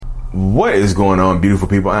What is going on, beautiful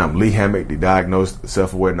people? I am Lee Hammock, the diagnosed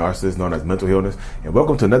self-aware narcissist known as mental illness, and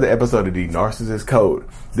welcome to another episode of the Narcissist Code.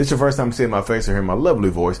 If this is your first time seeing my face or hearing my lovely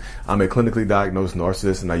voice, I'm a clinically diagnosed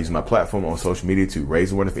narcissist, and I use my platform on social media to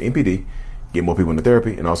raise awareness for NPD, get more people into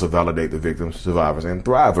therapy, and also validate the victims, survivors, and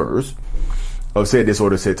thrivers of said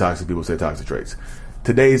disorder, said toxic people, said toxic traits.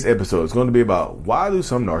 Today's episode is going to be about why do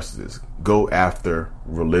some narcissists go after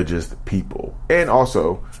religious people, and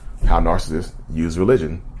also how narcissists use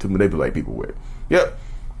religion to manipulate people with. Yep.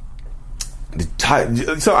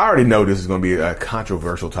 So I already know this is going to be a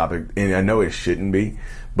controversial topic, and I know it shouldn't be,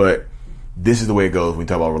 but this is the way it goes when we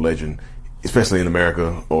talk about religion, especially in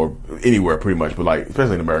America or anywhere pretty much, but like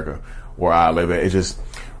especially in America where I live at. It's just,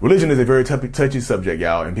 religion is a very touchy subject,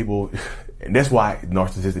 y'all, and that's why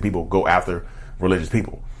narcissistic people go after religious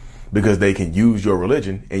people, because they can use your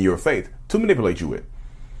religion and your faith to manipulate you with.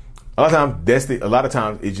 A lot of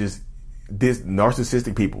times it's just this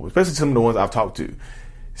narcissistic people, especially some of the ones I've talked to,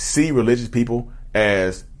 see religious people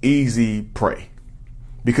as easy prey,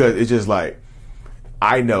 because it's just like,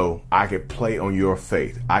 I know I can play on your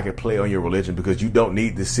faith, I can play on your religion, because you don't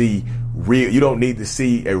need to see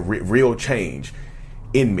a real change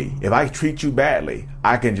in me. If I treat you badly,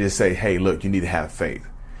 I can just say, hey, look, you need to have faith.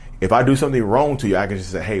 If I do something wrong to you, I can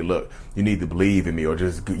just say, hey, look, you need to believe in me, or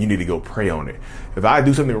just you need to go pray on it. If I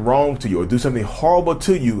do something wrong to you or do something horrible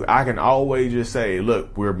to you, I can always just say,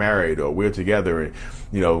 look, we're married or we're together, and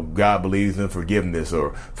God believes in forgiveness,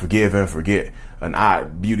 or forgive and forget,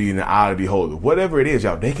 beauty in the eye of the beholder. Whatever it is,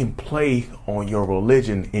 y'all, they can play on your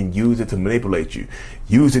religion and use it to manipulate you,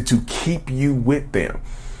 use it to keep you with them,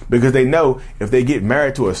 because they know if they get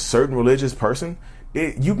married to a certain religious person,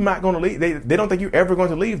 you're not going to leave. They don't think you're ever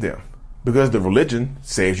going to leave them, because the religion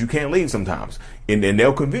says you can't leave sometimes. And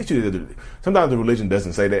they'll convince you that sometimes the religion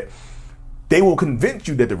doesn't say that. They will convince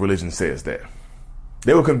you that the religion says that.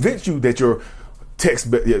 They will convince you that your text,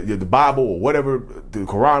 the Bible or whatever, the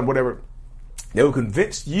Quran, whatever, they will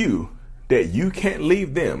convince you that you can't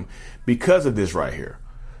leave them because of this right here.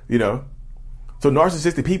 So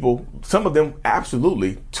narcissistic people, some of them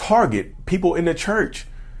absolutely target people in the church.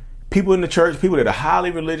 People in the church, people that are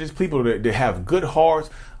highly religious, people that have good hearts,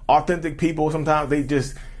 authentic people. Sometimes they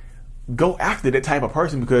just go after that type of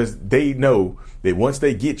person, because they know that once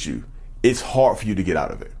they get you, it's hard for you to get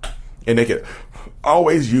out of it. And they can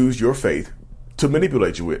always use your faith to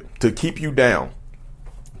manipulate you with, to keep you down,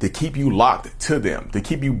 to keep you locked to them, to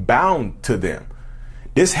keep you bound to them.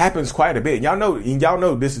 This happens quite a bit. Y'all know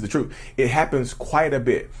this is the truth. It happens quite a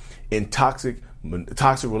bit in toxic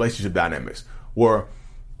relationship dynamics, where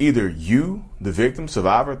either you, the victim,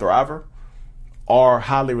 survivor, thriver, are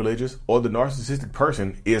highly religious, or the narcissistic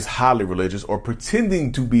person is highly religious or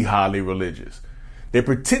pretending to be highly religious. They're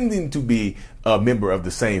pretending to be a member of the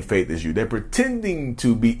same faith as you. They're pretending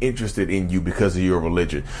to be interested in you because of your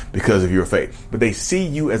religion, because of your faith. But they see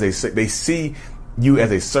you as a certain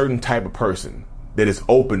type of person that is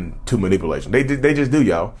open to manipulation. They just do,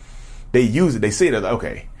 y'all. They use it. They see it as,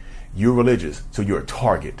 okay, you're religious, so you're a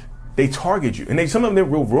target. They target you, and some of them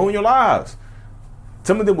will ruin your lives.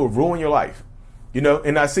 Some of them will ruin your life,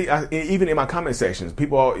 And I see, even in my comment sections,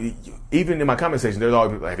 there's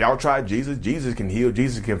always like, if y'all try Jesus, Jesus can heal,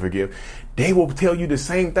 Jesus can forgive. They will tell you the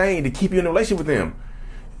same thing to keep you in a relationship with them.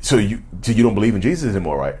 So you don't believe in Jesus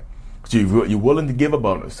anymore, right? So you're willing to give a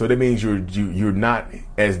bonus. So that means you're not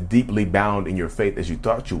as deeply bound in your faith as you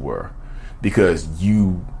thought you were, because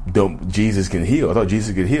Jesus can heal. I thought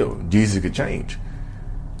Jesus could heal. Jesus could change.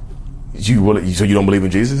 So you don't believe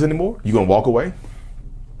in Jesus anymore? You gonna walk away?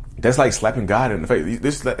 That's like slapping God in the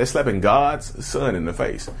face. That's slapping God's son in the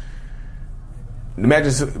face.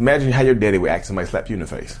 Imagine how your daddy would act if somebody slapped you in the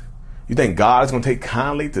face. You think God is gonna take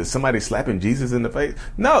kindly to somebody slapping Jesus in the face?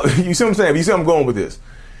 No, you see what I'm saying? You see where I'm going with this?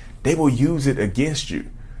 They will use it against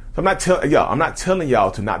you. So I'm not telling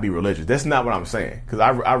y'all to not be religious. That's not what I'm saying. Because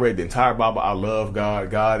I read the entire Bible. I love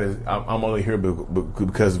God. I'm only here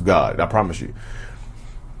because of God. I promise you.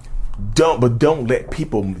 Don't let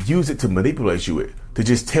people use it to manipulate you with, to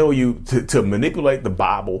just tell you to manipulate the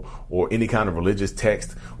Bible or any kind of religious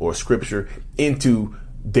text or scripture into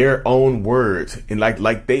their own words, and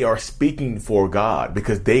like they are speaking for God,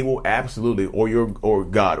 because they will absolutely, or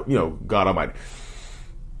God, God Almighty,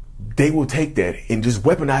 they will take that and just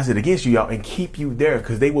weaponize it against you, y'all, and keep you there,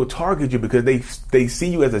 because they will target you, because they see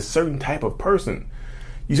you as a certain type of person.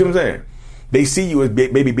 You see what I'm saying? They see you as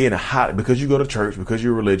maybe being because you go to church, because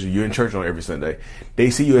you're religious, you're in church on every Sunday. They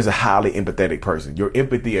see you as a highly empathetic person. Your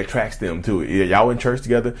empathy attracts them to it. Y'all in church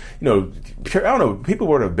together. I don't know. People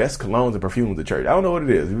wear the best colognes and perfumes at church. I don't know what it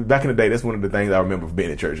is. Back in the day, that's one of the things I remember from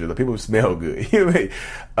being in church. People smell good. You know what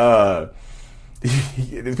I mean?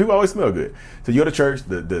 People always smell good. So you go to church,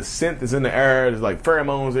 the scent is in the air. There's like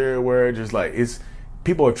pheromones everywhere. Just like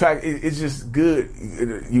people attract. It's just good.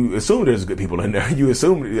 You assume there's good people in there. You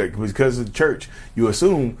assume like, because of the church, you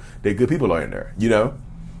assume that good people are in there. You know,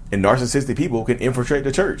 and narcissistic people can infiltrate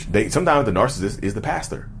the church. Sometimes the narcissist is the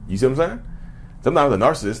pastor. You see what I'm saying? Sometimes the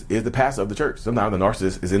narcissist is the pastor of the church. Sometimes the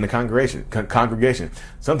narcissist is in the congregation.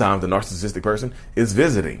 Sometimes the narcissistic person is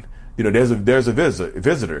visiting. You know, there's a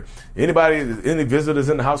visitor. Any visitors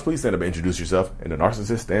in the house, please stand up and introduce yourself. And the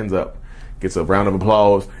narcissist stands up, gets a round of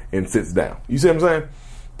applause, and sits down. You see what I'm saying?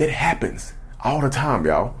 That happens all the time,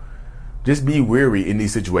 y'all. Just be wary in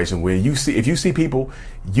these situations when if you see people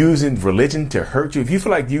using religion to hurt you, if you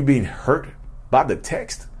feel like you're being hurt by the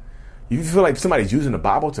text, if you feel like somebody's using the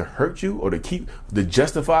Bible to hurt you or to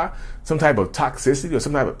justify some type of toxicity or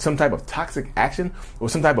some type of toxic action or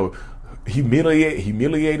some type of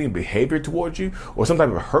humiliating behavior towards you or some type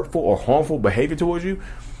of hurtful or harmful behavior towards you,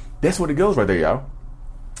 that's what it goes right there, y'all.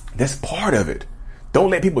 That's part of it.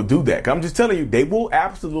 Don't let people do that. I'm just telling you, they will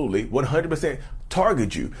absolutely 100%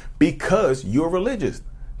 target you because you're religious.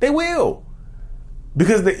 They will.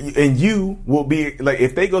 Because and you will be like,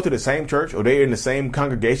 if they go to the same church or they're in the same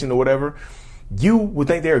congregation or whatever, you would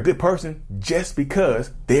think they're a good person just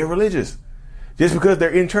because they're religious. Just because they're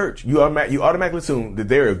in church, you automatically assume that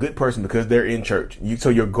they're a good person because they're in church. So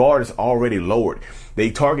your guard is already lowered. They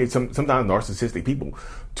target sometimes narcissistic people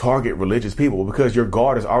target religious people because your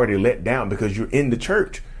guard is already let down because you're in the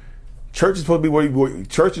church. Church is supposed to be where you're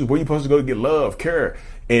supposed to go to get love, care,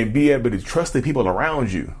 and be able to trust the people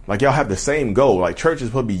around you. Like y'all have the same goal. Like church is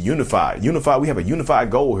supposed to be unified. We have a unified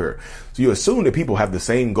goal here. So you assume that people have the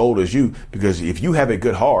same goal as you because if you have a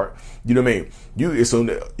good heart, you know what I mean? You assume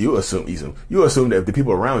that the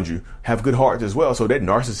people around you have good hearts as well. So that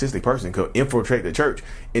narcissistic person can infiltrate the church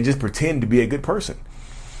and just pretend to be a good person.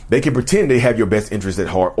 They can pretend they have your best interest at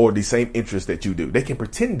heart or the same interest that you do. They can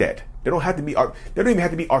pretend that. They don't even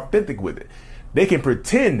have to be authentic with it. They can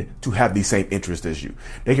pretend to have the same interest as you.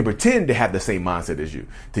 They can pretend to have the same mindset as you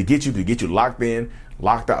to get you locked in,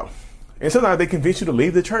 locked out. And sometimes they convince you to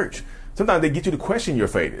leave the church. Sometimes they get you to question your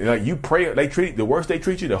faith. Like you pray, the worse they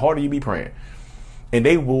treat you, the harder you be praying. And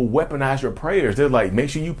they will weaponize your prayers. They're like, make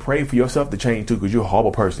sure you pray for yourself to change too, because you're a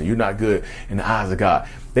horrible person. You're not good in the eyes of God.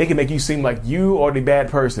 They can make you seem like you are the bad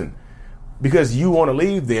person because you want to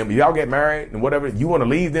leave them. If y'all get married and whatever, you want to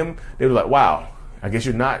leave them. They're like, wow, I guess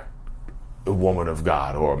you're not a woman of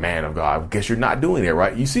God or a man of God. I guess you're not doing it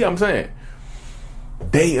right. You see what I'm saying?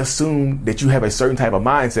 They assume that you have a certain type of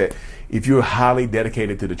mindset if you're highly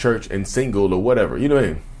dedicated to the church and single or whatever, you know what I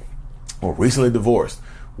mean? Or recently divorced,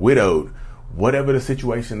 widowed, whatever the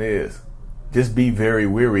situation is. Just be very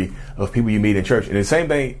wary of people you meet in church. And the same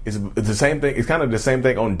thing is the same thing. It's kind of the same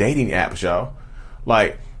thing on dating apps, y'all.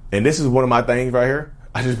 Like, and this is one of my things right here.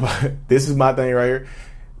 This is my thing right here.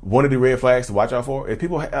 One of the red flags to watch out for is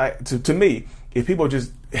people, to me, if people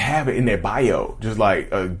just have it in their bio, just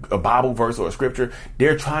like a Bible verse or a scripture,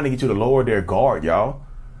 they're trying to get you to lower their guard, y'all.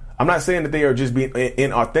 I'm not saying that they are just being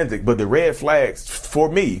inauthentic, but the red flags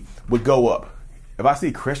for me would go up. If I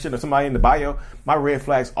see Christian or somebody in the bio, my red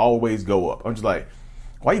flags always go up. I'm just like,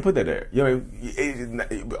 why you put that there? You know,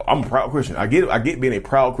 I'm a proud Christian. I get being a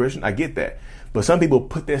proud Christian. I get that. But some people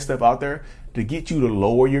put that stuff out there to get you to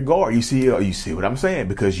lower your guard. You see what I'm saying?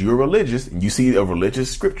 Because you're religious and you see a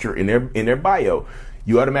religious scripture in their bio,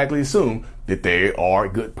 you automatically assume that they are a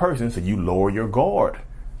good person, so you lower your guard.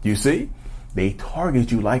 You see? They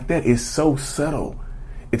target you like that. It's so subtle.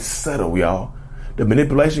 It's subtle, y'all. The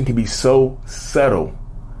manipulation can be so subtle.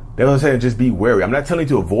 That's what I'm saying. Just be wary. I'm not telling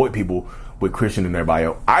you to avoid people with Christian in their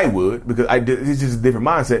bio. I would, because it's just a different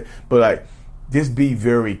mindset. But like, just be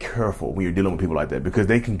very careful when you're dealing with people like that, because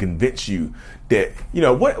they can convince you that, you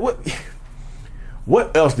know,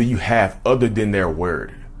 what else do you have other than their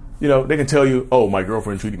word? You know, they can tell you, oh, my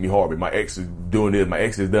girlfriend treated me horribly. My ex is doing this. My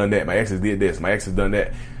ex has done that. My ex has did this. My ex has done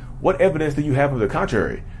that. What evidence do you have of the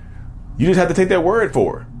contrary? You just have to take their word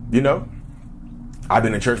for it, you know? I've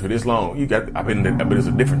been in church for this long. I've been in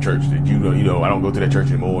a different church that you know. I don't go to that church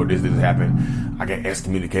anymore. This happened. I got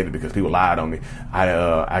excommunicated because people lied on me.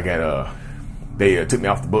 They took me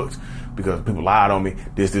off the books because people lied on me.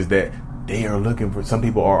 This, that. They are looking for. Some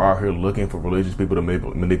people are out here looking for religious people to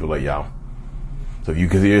manipulate y'all. So if you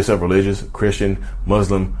consider yourself religious, Christian,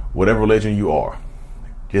 Muslim, whatever religion you are,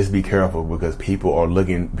 just be careful, because people are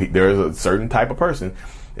looking. There is a certain type of person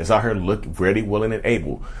that's out here ready, willing, and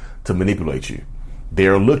able to manipulate you.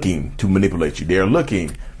 They're looking to manipulate you. They're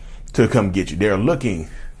looking to come get you. They're looking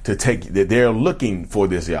to take you. They're looking for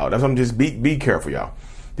this, y'all. That's why I'm just be careful, y'all.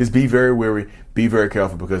 Just be very wary. Be very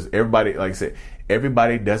careful, because everybody, like I said,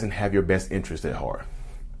 everybody doesn't have your best interest at heart.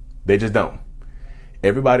 They just don't.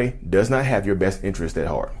 Everybody does not have your best interest at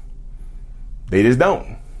heart. They just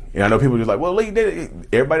don't. And I know people are just like, well,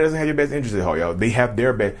 everybody doesn't have your best interest at heart, y'all. They have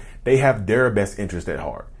their best interest at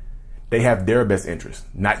heart. They have their best interest,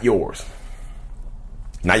 not yours.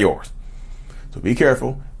 Not yours. So be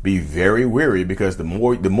careful. Be very wary, because the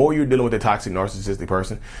more you're dealing with a toxic narcissistic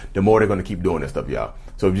person, the more they're going to keep doing this stuff, y'all.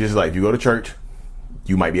 So if you go to church,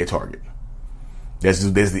 you might be a target. That's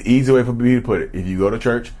the easy way for me to put it. If you go to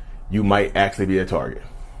church, you might actually be a target.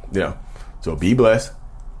 So be blessed.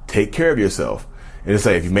 Take care of yourself. And to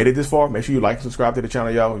say, if you made it this far, make sure you like and subscribe to the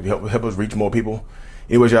channel, y'all. Help us reach more people.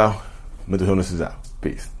 Anyways, y'all, mental illness is out.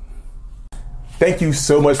 Peace. Thank you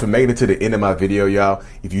so much for making it to the end of my video, y'all.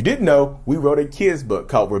 If you didn't know, we wrote a kids book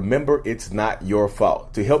called Remember It's Not Your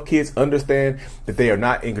Fault, to help kids understand that they are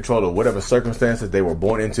not in control of whatever circumstances they were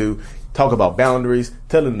born into. Talk about boundaries,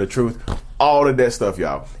 tell them the truth, all of that stuff,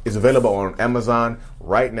 y'all. It's available on Amazon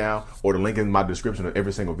right now, or the link in my description of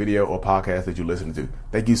every single video or podcast that you listen to.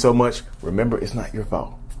 Thank you so much. Remember, it's not your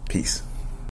fault. Peace.